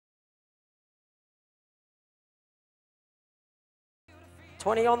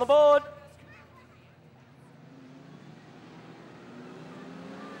20 on the board.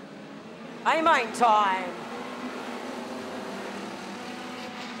 A-main time.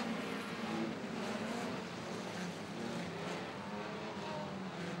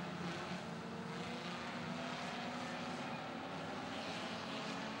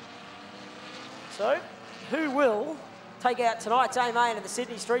 So, who will take out tonight's A-main of the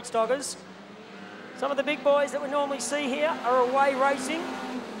Sydney Street Stockers? Some of the big boys that we normally see here are away racing.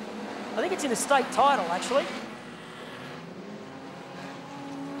 I think it's in a state title, actually.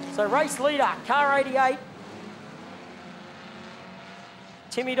 So race leader, car 88.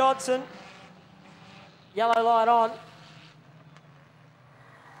 Timmy Dodson. Yellow light on.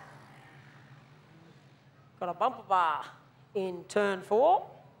 Got a bumper bar in turn 4.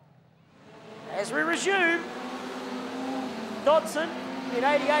 As we resume, Dodson in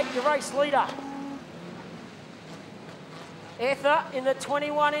 88, your race leader. Ether in the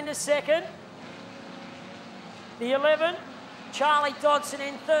 21 into second. The 11, Charlie Dodson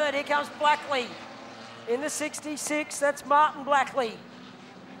in third. Here comes Blackley in the 66. That's Martin Blackley.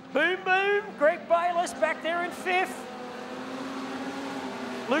 Boom, boom. Greg Bayliss back there in fifth.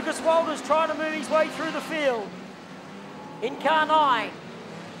 Lucas Walters trying to move his way through the field. In car 9.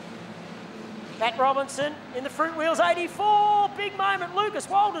 Matt Robinson in the Fruit Wheels 84. Big moment. Lucas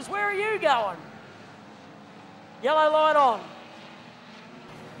Walters, where are you going? Yellow light on.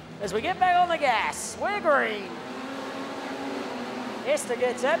 As we get back on the gas, we're green. Esther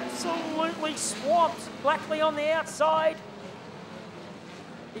gets absolutely swamped. Blackley on the outside.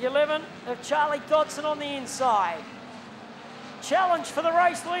 The 11 of Charlie Dodson on the inside. Challenge for the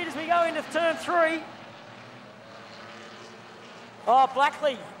race lead as we go into turn 3. Oh,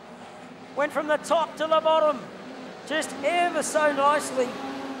 Blackley went from the top to the bottom just ever so nicely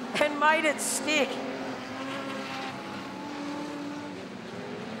and made it stick.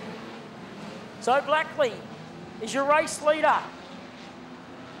 So Blackley is your race leader.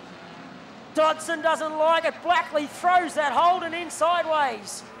 Dodson doesn't like it. Blackley throws that Holden in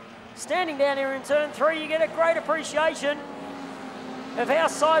sideways. Standing down here in turn 3, you get a great appreciation of how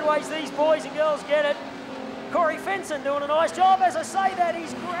sideways these boys and girls get it. Corey Fenson doing a nice job. As I say that,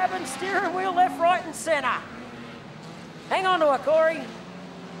 he's grabbing steering wheel left, right and centre. Hang on to it, Corey.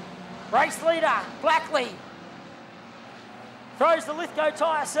 Race leader, Blackley. Throws the Lithgow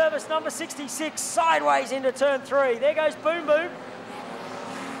tyre service number 66 sideways into turn 3. There goes Boom Boom.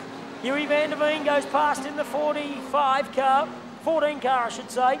 Huey van der Veen goes past in the 45 car, 14 car I should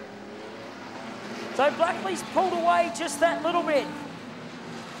say. So Blackley's pulled away just that little bit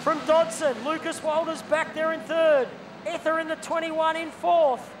from Dodson. Lucas Walters back there in third. Ether in the 21 in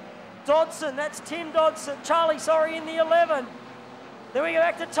fourth. Dodson, that's Tim Dodson, Charlie, sorry, in the 11. Then we go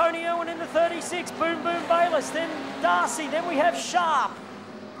back to Tony Irwin in the 36, Boom Boom Bayliss, then Darcy, then we have Sharp.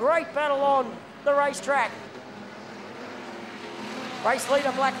 Great battle on the racetrack. Race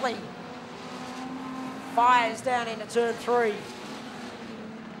leader Blackley fires down into turn 3.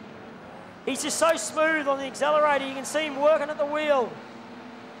 He's just so smooth on the accelerator, you can see him working at the wheel.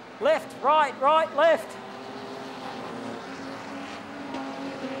 Left, right, right, left.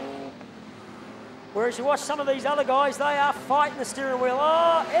 Whereas you watch some of these other guys, they are fighting the steering wheel.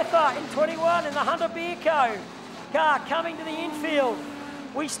 Oh, Ether in 21 in the Hunter Beer Co. car coming to the infield.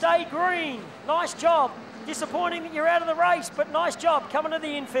 We stay green. Nice job. Disappointing that you're out of the race, but nice job coming to the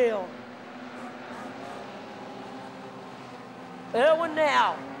infield. Irwin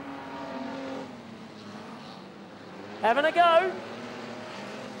now. Having a go.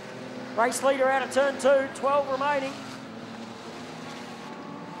 Race leader out of turn 2, 12 remaining.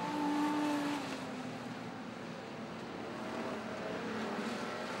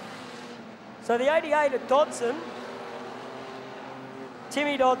 So the 88 of Dodson,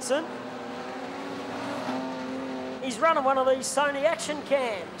 Timmy Dodson, he's running one of these Sony action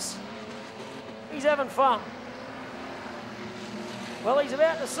cams. He's having fun. Well, he's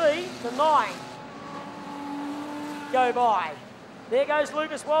about to see the 9 go by. There goes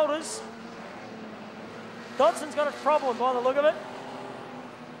Lucas Walters. Dodson's got a problem by the look of it.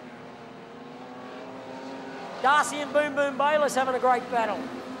 Darcy and Boom Boom Bayliss having a great battle.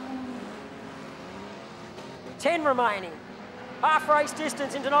 10 remaining. Half race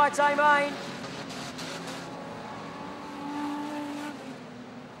distance in tonight's A-main.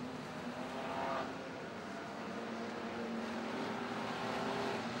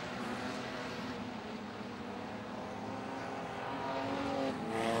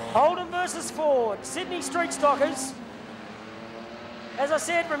 Holden versus Ford, Sydney Street Stockers. As I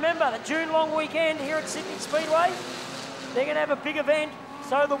said, remember the June long weekend here at Sydney Speedway. They're going to have a big event,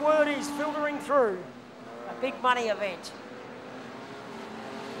 so the word is filtering through. A big money event.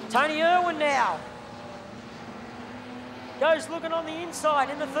 Tony Irwin now. Goes looking on the inside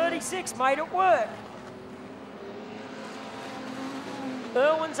in the 36, made it work.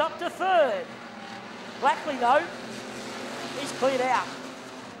 Irwin's up to third. Blackley though, he's cleared out.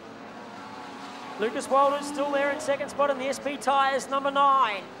 Lucas Walters still there in second spot in the SP Tyres, number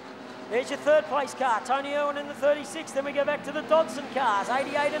 9. There's your third place car, Tony Irwin in the 36. Then we go back to the Dodson cars,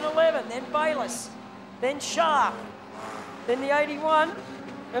 88 and 11. Then Bayliss, then Sharp, then the 81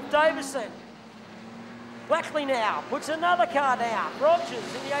 of Davison. Blackley now puts another car down. Rogers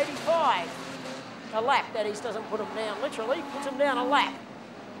in the 85. A lap, that is, doesn't put him down literally, puts him down a lap.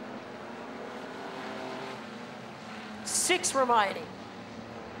 6 remaining.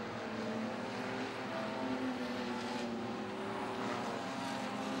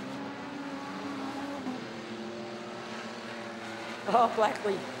 Oh,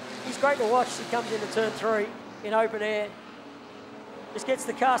 Blackley, he's great to watch. He comes into turn 3 in open air. Just gets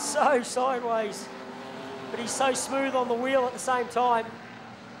the car so sideways, but he's so smooth on the wheel at the same time.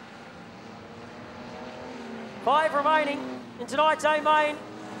 5 remaining in tonight's A-Main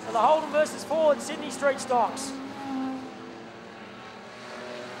of the Holden versus Ford Sydney Street Stocks.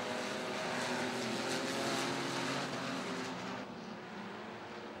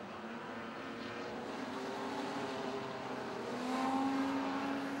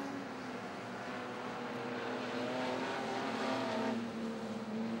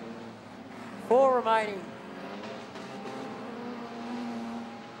 Remaining.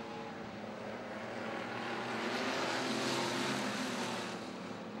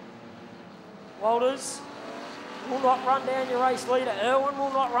 Walters will not run down your race leader. Irwin will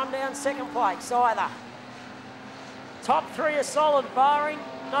not run down second place either. Top 3 are solid, barring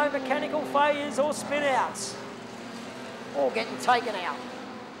no mechanical failures or spin outs. All getting taken out.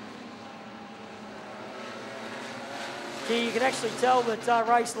 You can actually tell that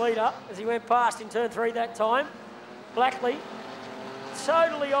race leader, as he went past in turn 3 that time, Blackley,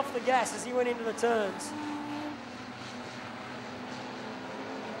 totally off the gas as he went into the turns.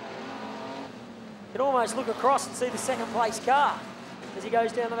 You can almost look across and see the second place car as he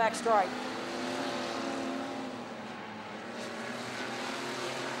goes down the back straight.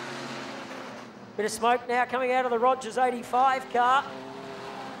 Bit of smoke now coming out of the Rogers 85 car.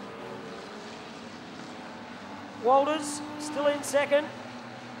 Walters still in second.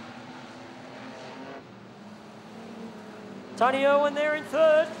 Tony Irwin there in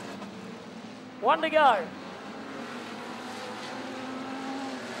third. 1 to go.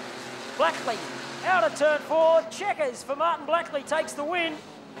 Blackley out of turn 4. Checkers for Martin Blackley takes the win.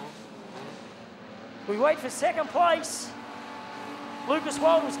 We wait for second place. Lucas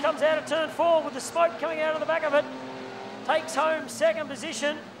Walters comes out of turn 4 with the smoke coming out of the back of it. Takes home second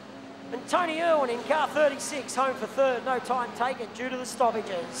position. And Tony Irwin in car 36, home for third. No time taken due to the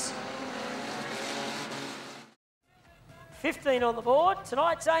stoppages. 15 on the board.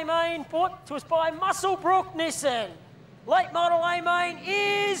 Tonight's A-Main brought to us by Muswellbrook Nissan. Late model A-Main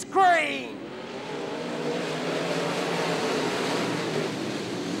is green.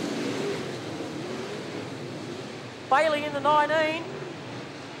 Bailey in the 19.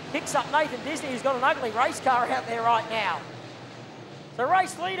 Picks up Nathan Disney, who's got an ugly race car out there right now. The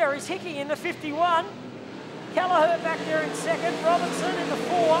race leader is Hickey in the 51. Kelleher back there in second. Robinson in the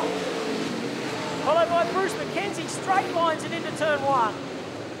 4. Followed by Bruce McKenzie. Straight lines it into turn 1.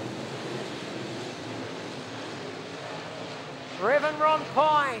 Revan Ron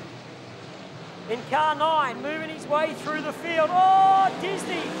Pine in car 9, moving his way through the field. Oh,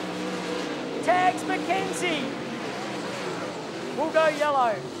 Disney tags McKenzie. We'll go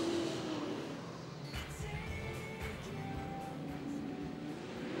yellow.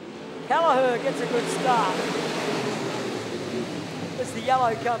 Kelleher gets a good start as the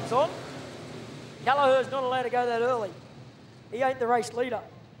yellow comes on. Kelleher's not allowed to go that early. He ain't the race leader.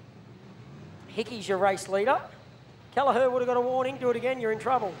 Hickey's your race leader. Kelleher would have got a warning. Do it again, you're in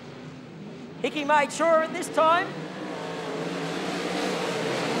trouble. Hickey made sure of it this time.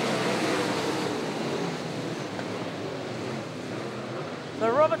 So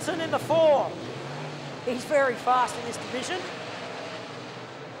Robertson in the 4. He's very fast in this division.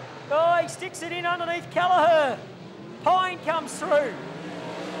 Oh, he sticks it in underneath Kelleher. Pine comes through.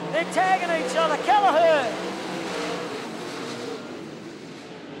 They're tagging each other. Kelleher.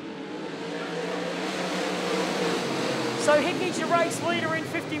 So Hickey's your race leader in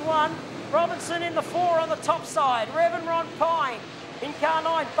 51. Robinson in the 4 on the top side. Revan Ron Pine in car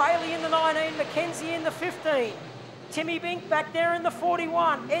 9. Bailey in the 19. McKenzie in the 15. Timmy Bink back there in the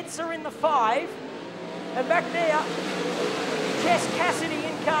 41. Edser in the 5. And back there, Jess Cassidy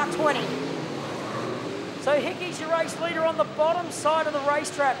in car 20. So Hickey's your race leader on the bottom side of the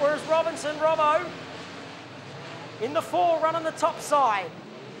racetrack, whereas Robbo, in the 4, running the top side.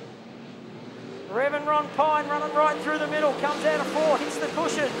 Revan Ron Pine running right through the middle, comes out of 4, hits the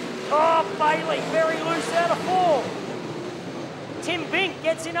cushion. Oh, Bailey, very loose out of 4. Tim Bink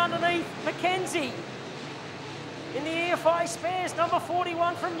gets in underneath Mackenzie. In the EFI spares, number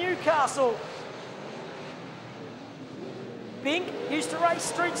 41 from Newcastle. Bink used to race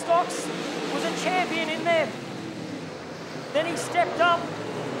street stocks, was a champion in them. Then he stepped up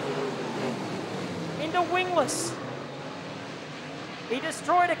into Wingless. He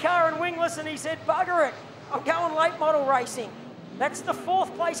destroyed a car in Wingless and he said, bugger it, I'm going late model racing. That's the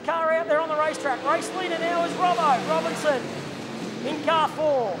 4th place car out there on the racetrack. Race leader now is Robinson in car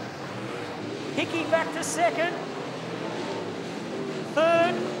 4. Hickey back to 2nd.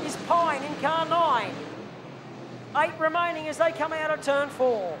 3rd is Pine in car 9. 8 remaining as they come out of turn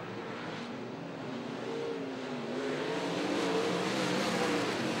 4.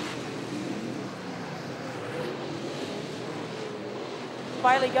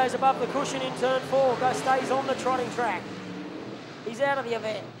 Bailey goes above the cushion in turn 4, stays on the trotting track. He's out of the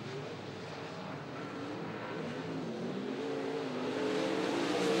event.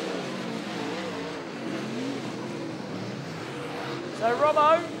 So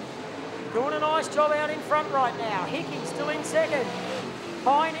Robbo doing a nice job out in front right now. Hickey still in 2nd.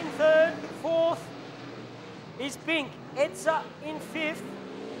 Pine in 3rd. 4th is Bink. Edsa in 5th.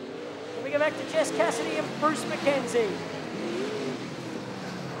 And we go back to Jess Cassidy and Bruce McKenzie.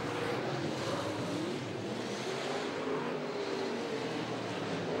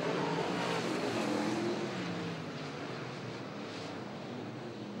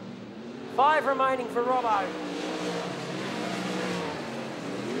 Five remaining for Robbo.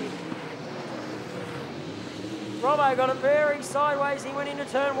 Robbo got it very sideways. He went into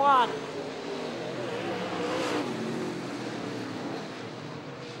turn 1.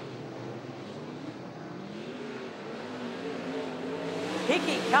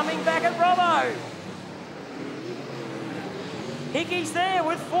 Hickey coming back at Robbo. Hickey's there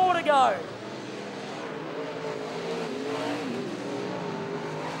with 4 to go.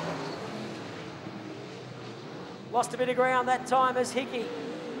 Lost a bit of ground that time as Hickey.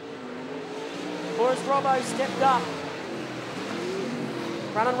 Whereas Robbo stepped up.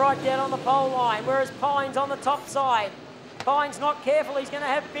 Running right down on the pole line, whereas Pine's on the top side. Pine's not careful, he's going to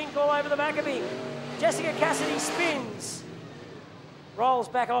have Bink all over the back of him. Jessica Cassidy spins. Rolls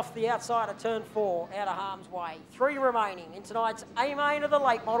back off the outside of turn 4, out of harm's way. 3 remaining in tonight's A-Main of the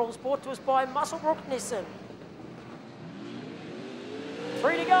late models, brought to us by Musselbrook Nissan.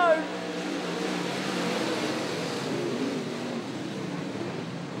 3 to go.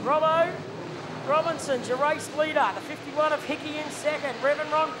 Robinson's your race leader. The 51 of Hickey in 2nd. Revan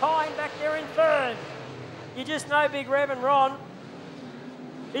Ron Pine back there in 3rd. You just know Big Revan Ron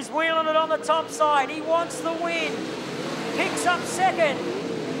is wheeling it on the top side. He wants the win. Picks up 2nd.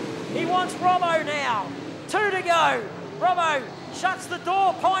 He wants Robbo now. 2 to go. Robbo shuts the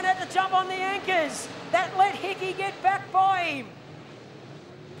door. Pine had to jump on the anchors. That let Hickey get back by him.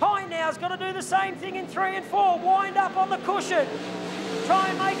 Pine now's got to do the same thing in 3 and 4. Wind up on the cushion. Try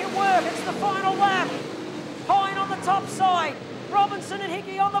and make it work. It's the final lap. Pine on the top side. Robinson and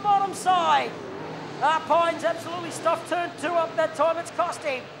Hickey on the bottom side. Pine's absolutely stuffed turn 2 up that time. It's cost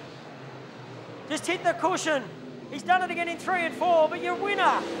him. Just hit the cushion. He's done it again in 3 and 4, but your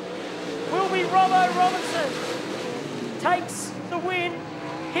winner will be Robbo Robinson. Takes the win.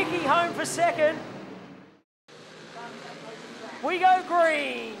 Hickey home for 2nd. We go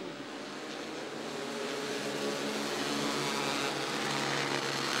green.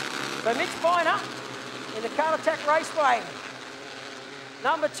 So Mitch Biner in the Car Attack Raceway.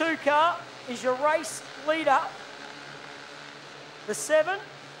 Number 2 car is your race leader. The 7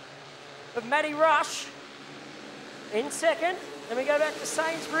 of Matty Rush in 2nd. Then we go back to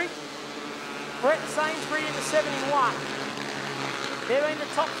Sainsbury. Brett Sainsbury in the 71. They're in the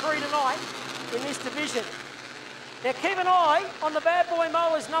top 3 tonight in this division. Now keep an eye on the Bad Boy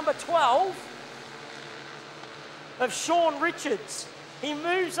Mowers number 12 of Sean Richards. He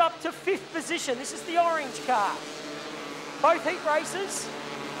moves up to 5th position. This is the orange car. Both heat races,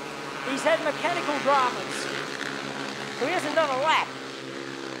 he's had mechanical dramas. So he hasn't done a lap.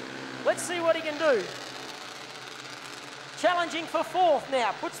 Let's see what he can do. Challenging for 4th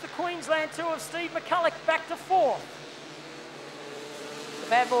now. Puts the Queensland 2 of Steve McCulloch back to 4th. The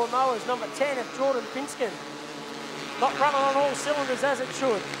Bad Boy Mowers number 10 of Jordan Pinskin. Not running on all cylinders as it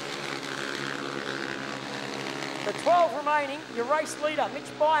should. The 12 remaining, your race leader, Mitch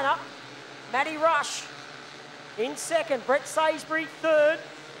Biner, Matty Rush in 2nd, Brett Sainsbury 3rd,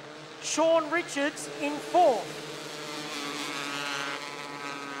 Sean Richards in fourth.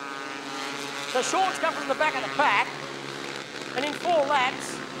 So Sean's come from the back of the pack, and in 4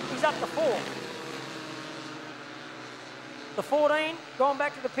 laps, he's up to fourth. The 14, gone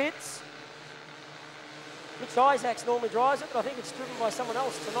back to the pits. Mitch Isaacs normally drives it, but I think it's driven by someone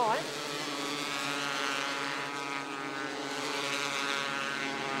else tonight.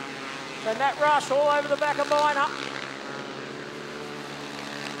 So Nat Rush all over the back of Biner.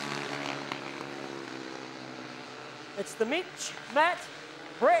 It's the Mitch, Matt,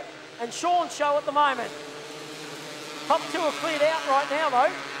 Brett and Sean show at the moment. Top 2 are cleared out right now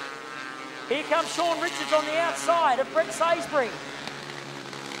though. Here comes Sean Richards on the outside of Brett Sainsbury.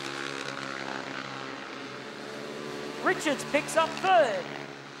 Richards picks up third.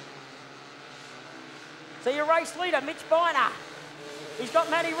 So your race leader, Mitch Biner. He's got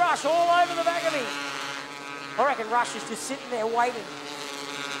Matty Rush all over the back of him. I reckon Rush is just sitting there waiting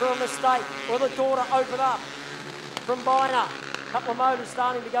for a mistake or the door to open up from Biner. A couple of motors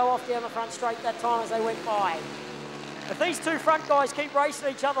starting to go off down the front straight that time as they went by. If these 2 front guys keep racing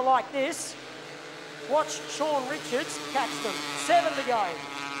each other like this, watch Sean Richards catch them. 7 to go.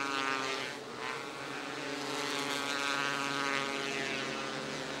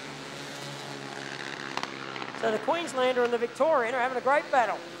 So the Queenslander and the Victorian are having a great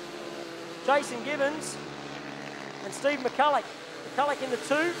battle. Jason Gibbons and Steve McCulloch. McCulloch in the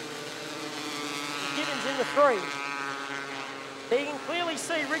 2, Gibbons in the 3. There you can clearly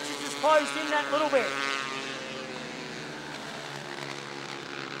see Richards has closed in that little bit.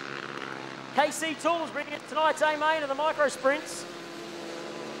 KC Tools bringing it tonight's A-main of the Microsprints.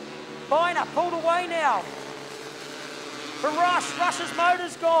 Biner pulled away now from Rush. Rush's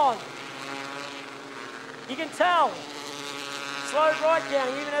motor's gone. You can tell. Slowed right down.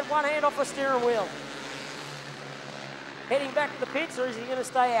 He even had one hand off the steering wheel. Heading back to the pits, or is he going to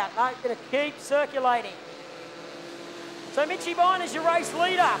stay out? No, he's going to keep circulating. So Mitchy Biner's your race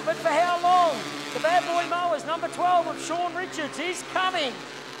leader, but for how long? The bad boy mowers, number 12 of Sean Richards, is coming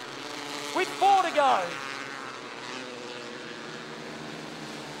with 4 to go.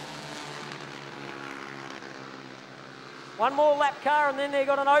 One more lap car and then they've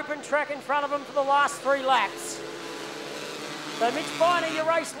got an open track in front of them for the last 3 laps. So Mitch Biner, your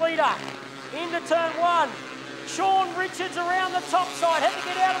race leader, into turn 1. Sean Richards around the top side, had to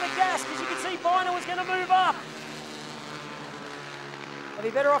get out of the gas because you can see Biner was going to move up. They'll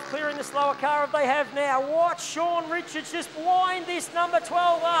be better off clearing the slower car if they have now. Watch Sean Richards just wind this number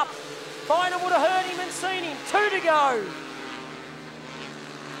 12 up. Biner would have heard him and seen him. 2 to go.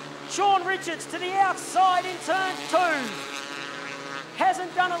 Sean Richards to the outside in turn 2.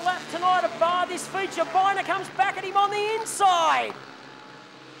 Hasn't done a lap tonight to bar this feature. Biner comes back at him on the inside.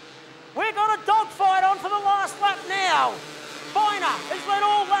 We've got a dogfight on for the last lap now. Biner has led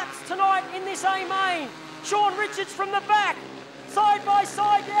all laps tonight in this A-main. Sean Richards from the back. Side by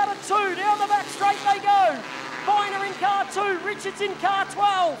side down to 2. Down the back straight they go. Biner in car 2. Richards in car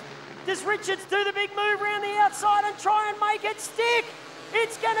 12. Does Richards do the big move around the outside and try and make it stick?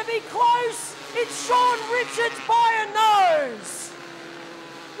 It's going to be close. It's Sean Richards by a nose.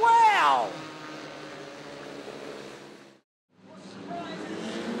 Wow.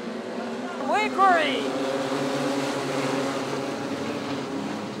 We agree.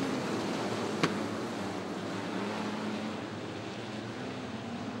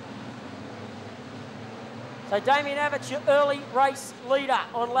 So Damien Abbott's your early race leader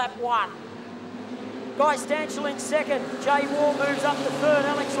on lap 1. Guy Stanchel in second. Jay Waugh moves up to third.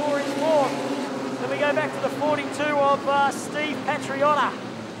 Alex Orr in fourth. Then we go back to the 42 of Steve Patriota.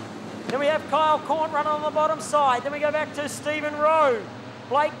 Then we have Kyle Corn running on the bottom side. Then we go back to Stephen Rowe,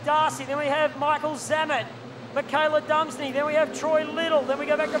 Blake Darcy. Then we have Michael Zammett, Michaela Dumsney. Then we have Troy Little. Then we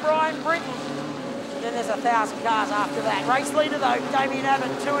go back to Brian Britton. And then there's 1,000 cars after that. Race leader though, Damien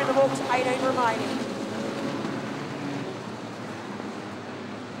Abbott, 2 in the books, 18 remaining.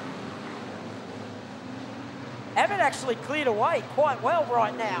 Abbott actually cleared away quite well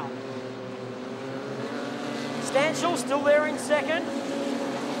right now. Stanchel still there in second.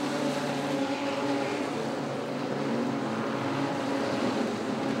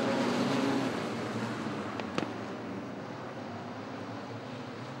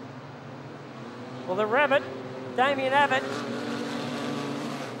 Well, the Rabbit, Damien Abbott,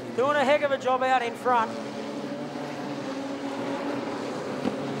 doing a heck of a job out in front.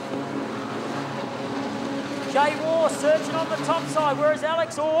 Jay Waugh searching on the top side, whereas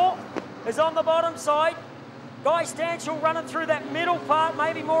Alex Orr is on the bottom side. Guy Stanchel running through that middle part,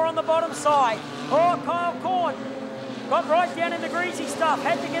 maybe more on the bottom side. Oh, Kyle Corn got right down in the greasy stuff,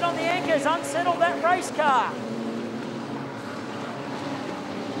 had to get on the anchors, unsettled that race car.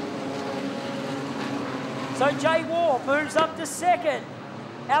 So Jay War moves up to second.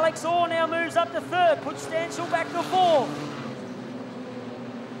 Alex Orr now moves up to third, puts Stansel back to fourth.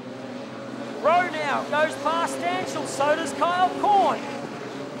 Rowe now goes past Stansel, so does Kyle Corn.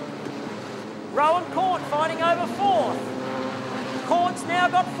 Rowe and Corn fighting over fourth. Corn's now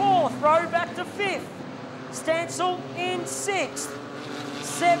got fourth, Rowe back to fifth. Stansel in sixth.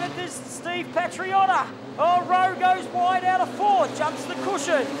 Seventh is Steve Patriota. Oh, Rowe goes wide out of fourth, jumps the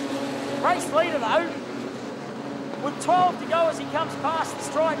cushion. Race leader though, with 12 to go as he comes past the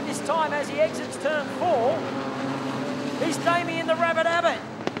stripe this time as he exits turn 4. He's Damien the Rabbit Abbott.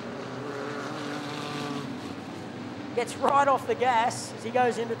 Gets right off the gas as he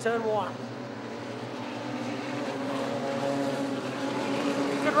goes into turn 1.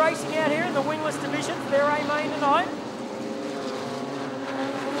 Good racing out here in the wingless division for their A main tonight.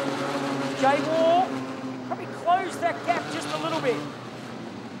 Jay War probably closed that gap just a little bit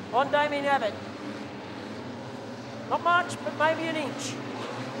on Damien Abbott. Not much, but maybe an inch.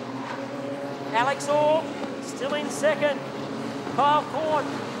 Alex Orr still in second. Kyle Corn.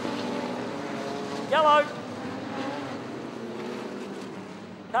 Yellow.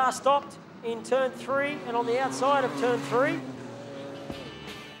 Car stopped in turn 3 and on the outside of turn 3.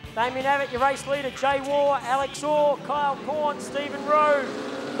 Damien Abbott, your race leader. Jay War, Alex Orr, Kyle Corn, Stephen Rowe,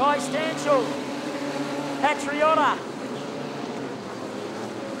 Guy Stanchel, Patriota.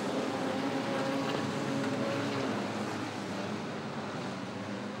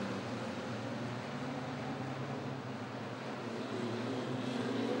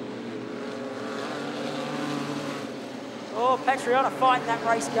 Oh, Patriota fighting that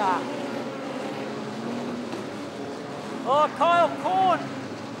race car. Oh, Kyle Corn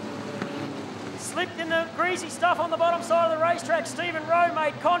slipped in the greasy stuff on the bottom side of the racetrack. Stephen Rowe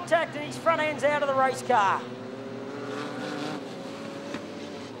made contact and his front end's out of the race car.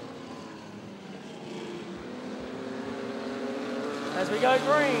 As we go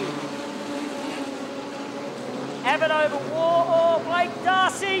green. Abbott over War. Oh, Blake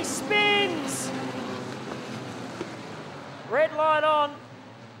Darcy spins. Red light on.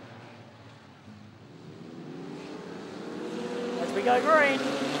 As we go green.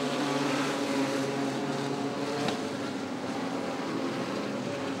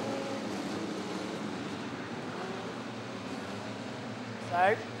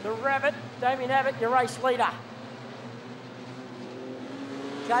 So, the Rabbit, Damien Abbott, your race leader.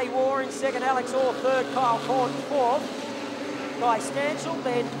 Jay War in second, Alex Orr third, Kyle Corn fourth. Guy Stansel,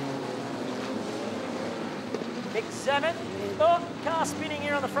 then Nick Zammit. Oh, car spinning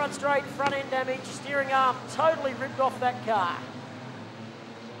here on the front straight, front end damage, steering arm totally ripped off that car.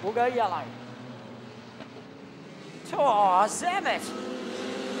 We'll go yellow. Oh, Zammit.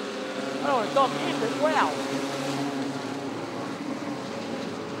 I don't want to dog in, but wow.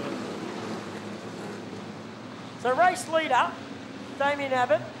 So race leader, Damien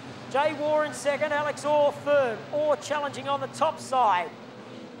Abbott, Jay War in second, Alex Orr third. Orr challenging on the top side.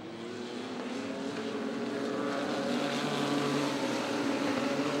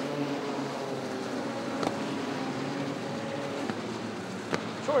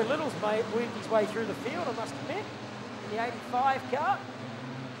 Troy Little's weaved his way through the field, I must admit. The 85 car.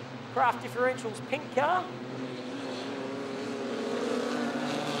 Craft Differentials pink car.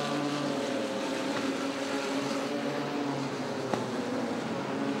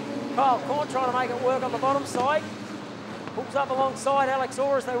 Kyle Corn trying to make it work on the bottom side. Pulls up alongside Alex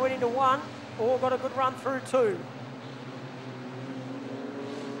Orr as they went into 1. Orr got a good run through 2.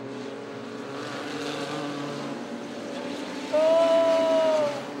 Oh,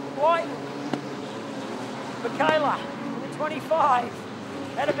 White. Michaela in the 25.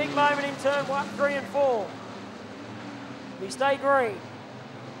 Had a big moment in turn 1, 3 and 4. We stay green.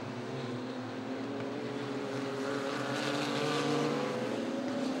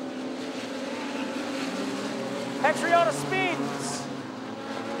 Patriota spins.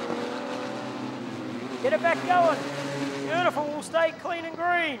 Get it back going. Beautiful, we'll stay clean and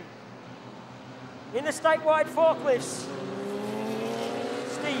green. In the statewide forklifts.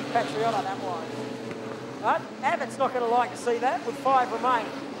 Steve Patriota, that one. But Abbott's not going to like to see that with 5 remain.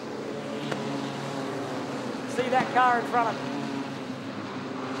 See that car in front of him.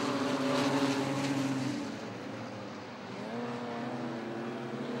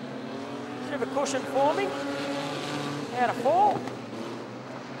 Bit of a cushion forming. Out of 4.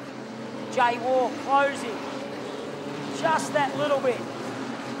 Jay War closing. Just that little bit.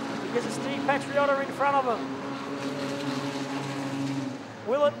 Because of Steve Patriota in front of him.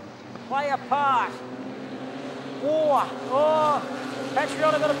 Will it play a part? War. Oh,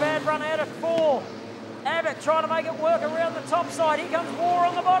 Patriota got a bad run out of 4. Abbott trying to make it work around the top side. Here comes War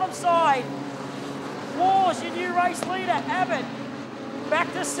on the bottom side. War 4's your new race leader, Abbott.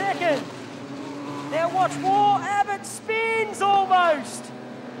 Back to second. Now watch War. Abbott spins almost.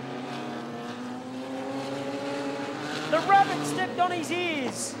 The rabbit stepped on his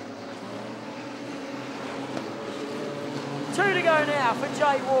ears. 2 to go now for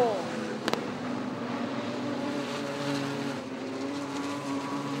Jay War.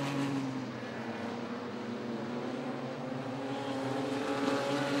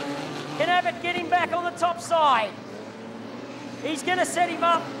 Can Abbott get him back on the top side? He's going to set him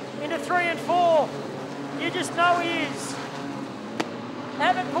up into 3 and 4. You just know he is.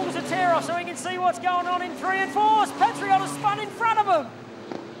 Abbott pulls a tear off so he can see what's going on in 3 and 4s. Patriota spun in front of him.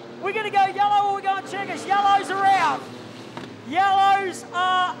 We're going to go yellow or we're going checkers. Yellows are out. Yellows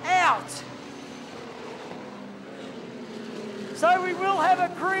are out. So we will have a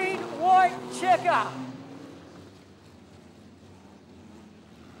green-white checker.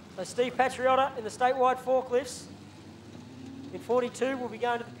 So Steve Patriota in the statewide forklifts. In 42, we'll be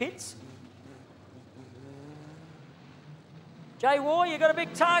going to the pits. Jay War, you've got a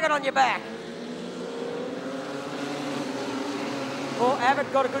big target on your back. Well,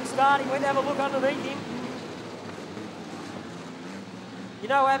 Abbott got a good start. He went to have a look underneath him. You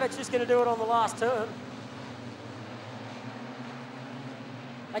know Abbott's just going to do it on the last turn.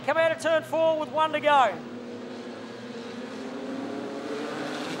 They come out of turn 4 with 1 to go.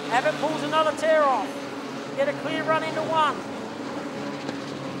 Abbott pulls another tear off. Get a clear run into 1.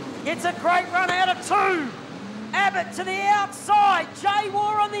 Gets a great run out of 2. Abbott to the outside. Jay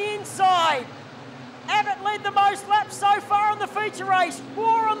War on the inside. Abbott led the most laps so far in the feature race.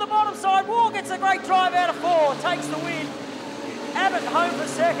 War on the bottom side. War gets a great drive out of 4. Takes the win. Abbott home for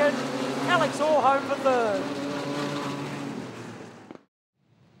second. Alex Orr home for third.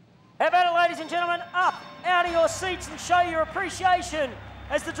 How about it, ladies and gentlemen? Up out of your seats and show your appreciation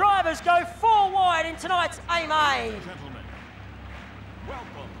as the drivers go 4 wide in tonight's A-Main. Gentlemen,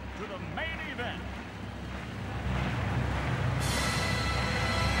 welcome to the main event.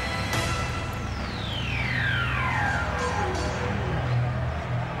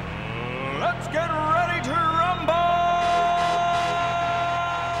 Let's get ready to rumble!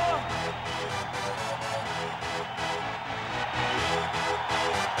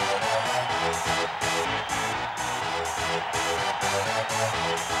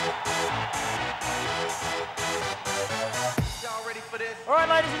 Y'all ready for this? All right,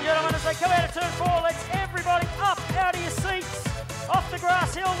 ladies and gentlemen, as they come out of turn 4, let's everybody up out of your seats, off the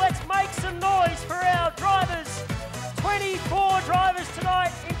grass hill. Let's make some noise for our drivers. 24 drivers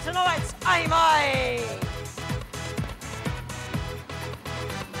tonight in tonight's A-Main.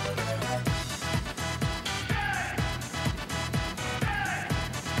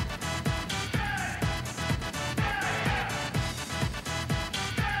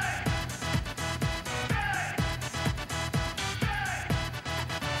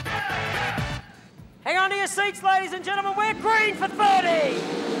 Hang on to your seats, ladies and gentlemen. We're green for 30.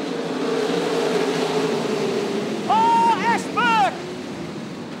 Oh, Ash Burke!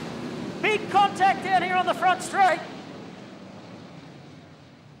 Big contact down here on the front straight.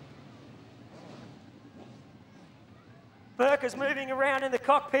 Burke is moving around in the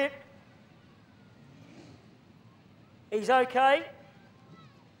cockpit. He's okay.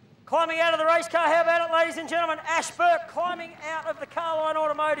 Climbing out of the race car, how about it, ladies and gentlemen? Ash Burke climbing out of the Carline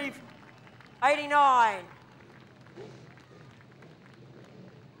Automotive 89.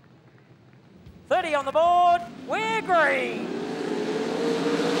 30 on the board, we're green.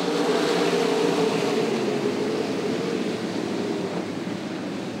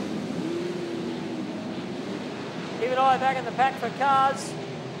 Keep an eye back in the pack for cars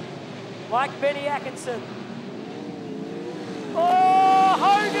like Benny Atkinson. Oh,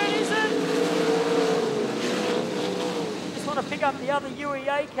 Hogan, is it? Just want to pick up the other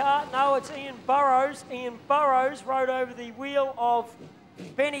UEA car. No, it's Ian Burrows. Ian Burrows rode over the wheel of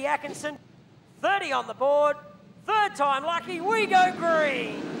Benny Atkinson. 30 on the board. Third time lucky, we go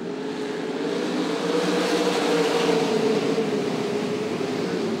green.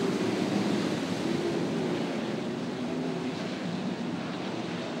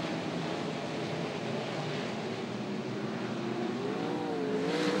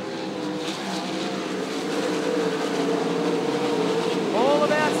 All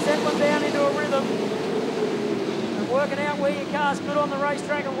about settling down into a rhythm and working out where your car's good on the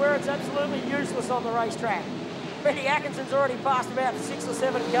racetrack and where it's absolutely useless on the racetrack. Benny Atkinson's already passed about 6 or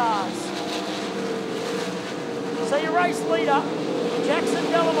 7 cars. So your race leader, Jackson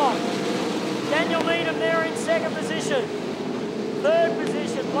Delamont. Daniel Needham there in second position. Third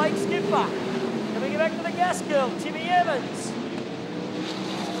position, Blake Skipper. Coming back to the gas girl, Timmy Evans.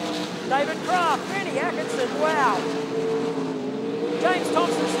 David Kraft, Benny Atkinson, wow. James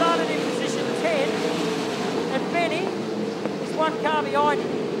Thompson started in position 10, and Benny is one car behind him.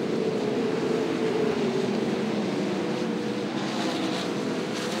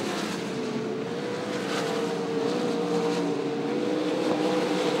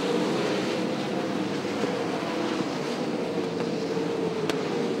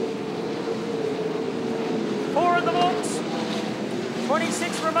 Four in the books,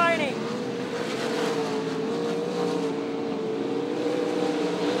 26 remaining.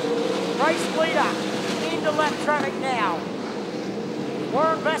 Race leader into lap traffic now.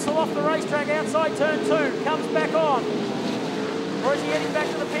 Warren Vassell off the racetrack outside turn 2, comes back on. Or is he heading back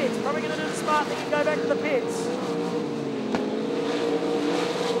to the pits? Probably going to do the smart thing and go back to the pits.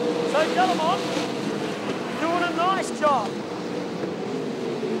 So Delamont doing a nice job.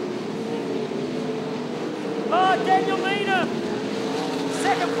 Oh, Daniel Needham,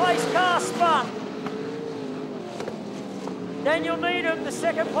 second place car spun. Daniel Needham, the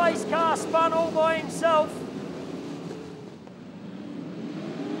second place car, spun all by himself.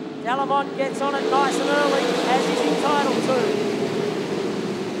 Delamont gets on it nice and early, as he's entitled to.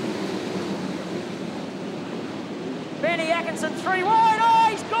 Benny Atkinson 3 wide. Oh,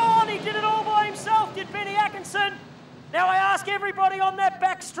 he's gone. He did it all by himself, did Benny Atkinson. Now I ask everybody on that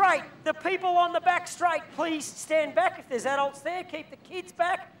back straight, the people on the back straight, please stand back. If there's adults there, keep the kids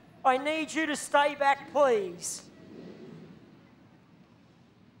back. I need you to stay back, please.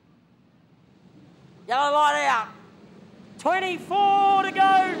 Yellow light out. 24 to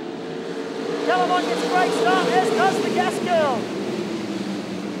go. Delamont gets a great start, as does the gas girl.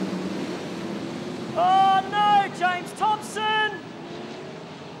 Oh no, James Thompson.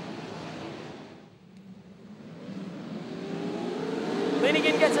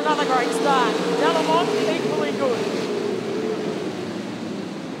 Linigan gets another great start. Delamont equally good.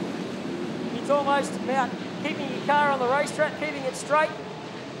 It's almost about keeping your car on the racetrack, keeping it straight.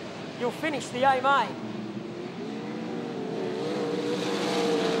 You'll finish the A main.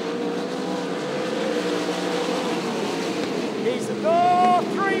 He's the door,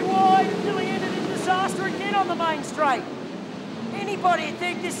 3 wide, until he ended in disaster again on the main straight. Anybody would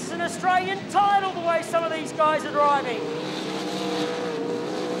think this is an Australian title the way some of these guys are driving.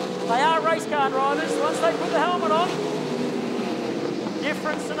 They are race car drivers. Once they put the helmet on,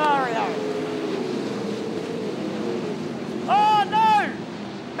 different scenario. Oh no!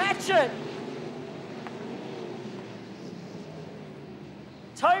 Match it!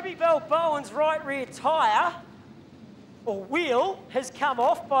 Toby Balboa's right rear tyre, or wheel, has come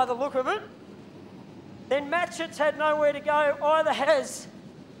off by the look of it. Then Matchett's had nowhere to go, either has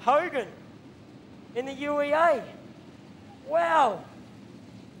Hogan in the UEA. Wow.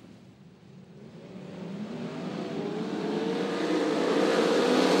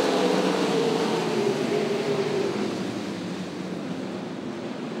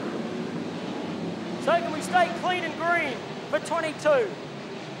 So can we stay clean and green for 22?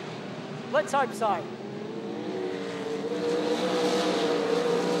 Let's hope so.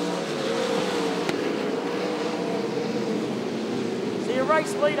 See a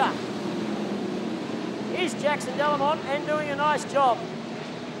race leader is Jackson Delamont, and doing a nice job.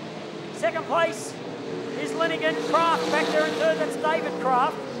 Second place is Linigan. Kraft back there in third. That's David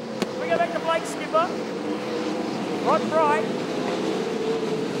Kraft. We go back to Blake Skipper. Rod Bright.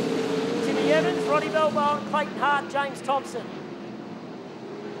 Timmy Evans, Roddy Balboa, Clayton Hart, James Thompson.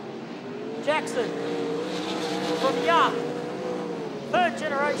 Jackson from Young, third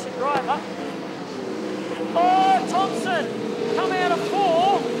generation driver. Oh, Thompson, come out of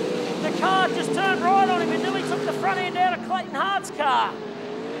 4. The car just turned right on him and nearly took the front end out of Clayton Hart's car.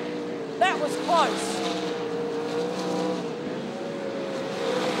 That was close.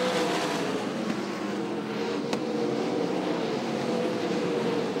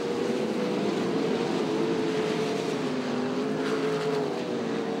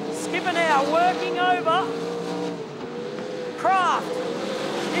 Skipper now working over Kraft.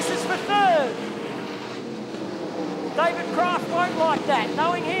 This is for third. David Kraft won't like that,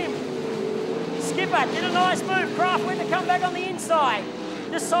 knowing him. Skipper did a nice move. Kraft went to come back on the inside.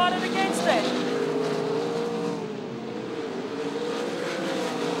 Decided against it.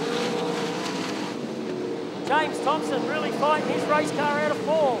 James Thompson really fighting his race car out of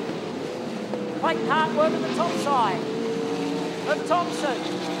 4. Clayton Hart working the top side of Thompson.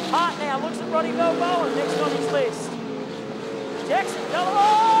 Hart now looks at Roddy Balboa next on his list. Jackson,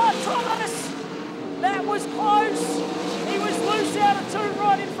 oh, Thomas! That was close. He was loose out of 2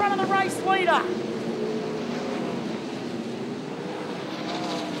 right in front of the race leader.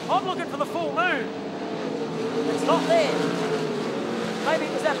 I'm looking for the full moon. It's not there. Maybe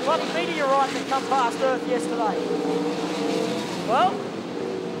it was that bloody meteorite that come past Earth yesterday. Well,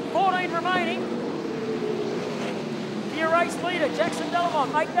 14 remaining. For your race leader, Jackson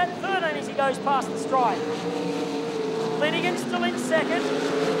Delamont, make that 13 as he goes past the stripe. Linigan still in second.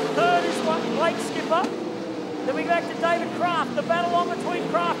 Third is Blake Skipper. Then we go back to David Kraft. The battle on between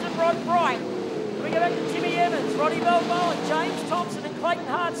Kraft and Rod Bright. Then we go back to Timmy Evans, Roddy Balboa, James Thompson and Clayton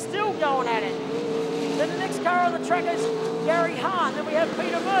Hart still going at it. Then the next car on the track is Gary Hahn. Then we have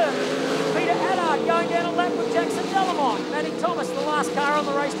Peter Murphy, Peter Addard going down a lap with Jackson Delamont. Matty Thomas, the last car on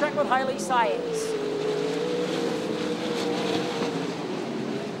the racetrack with Hayley Sayers.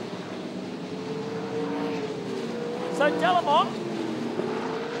 So Delamont,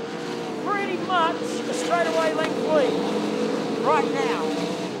 pretty much a straightaway length lead right now,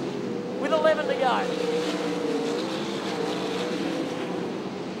 with 11 to go.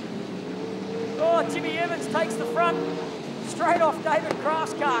 Oh, Timmy Evans takes the front straight off David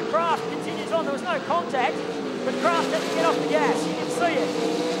Kraft's car. Kraft continues on, there was no contact, but Kraft had to get off the gas, you can see it.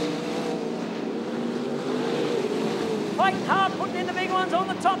 Clayton Hart putting in the big ones on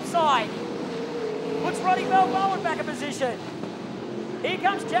the top side. Puts Roddy Balboa back in position. Here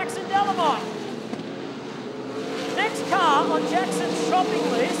comes Jackson Delamont. Next car on Jackson's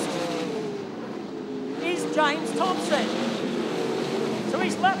shopping list is James Thompson. So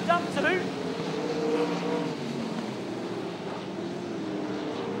he's lapped up to...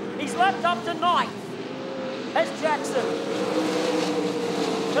 He's lapped up to 9th as Jackson.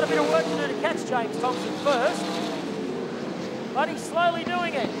 Got a bit of work to do to catch James Thompson first. But he's slowly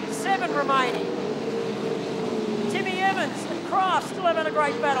doing it. 7 remaining. Timmy Evans and Kraft still having a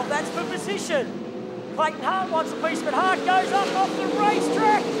great battle. That's for position. Clayton Hart wants a piece, but Hart goes up off the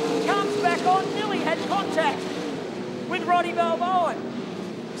racetrack. Comes back on. Nearly had contact with Roddy Balboa.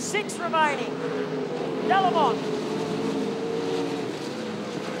 6 remaining. Delamont.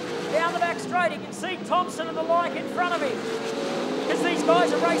 Down the back straight. You can see Thompson and the like in front of him. Because these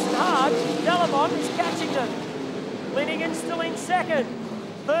guys are racing hard, Delamont is catching them. Linigan still in second.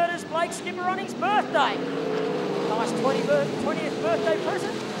 Third is Blake Skipper on his birthday. Nice 20th birthday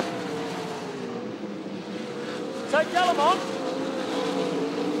present. So Delamont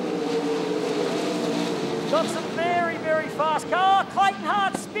got some very, very fast car. Clayton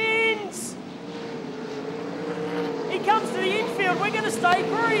Hart spins. He comes to the infield. We're going to stay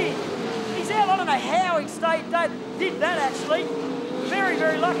green. He's out. I don't know how he did that actually. Very,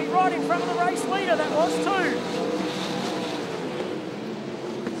 very lucky. Right in front of the race leader, that was too.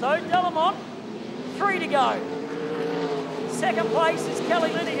 So Delamont, 3 to go. Second place is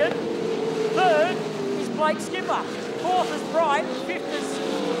Kelly Linigan. Third is Blake Skipper. Fourth is Bright. Fifth is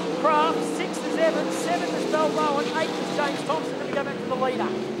Kraft. Sixth is Evans. Seventh is Balboa. And 8th is James Thompson. Then we go back to the leader.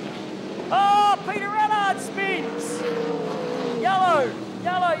 Oh, Peter Addard spins. Yellow,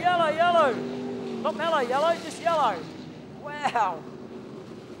 yellow, yellow, yellow. Not mellow yellow, just yellow. Wow.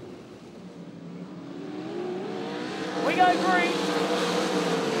 We go green.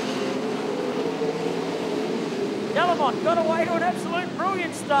 Delamont got away to an absolute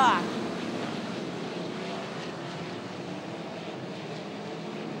brilliant start.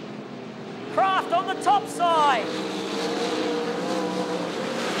 Kraft on the top side.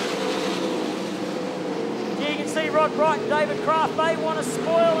 You can see Rod Bright and David Kraft, they want to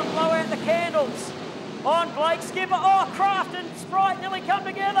spoil and blow out the candles on Blake Skipper. Oh, Kraft and Sprite nearly come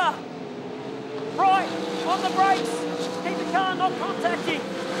together. Bright on the brakes, keep the car not contacting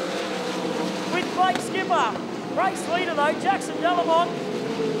with Blake Skipper. Race leader though, Jackson Delamont,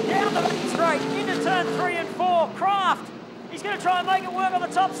 down the straight into turn 3 and 4. Kraft, he's going to try and make it work on the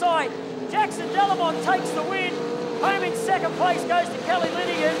top side. Jackson Delamont takes the win. Home in second place goes to Kelly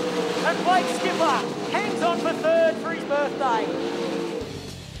Linigan, and Blake Skipper hangs on for third for his birthday.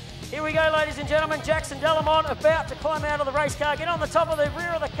 Here we go, ladies and gentlemen. Jackson Delamont about to climb out of the race car, get on the top of the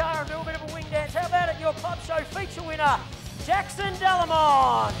rear of the car and do a bit of a wing dance. How about it, your club show feature winner, Jackson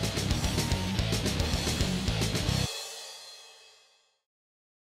Delamont.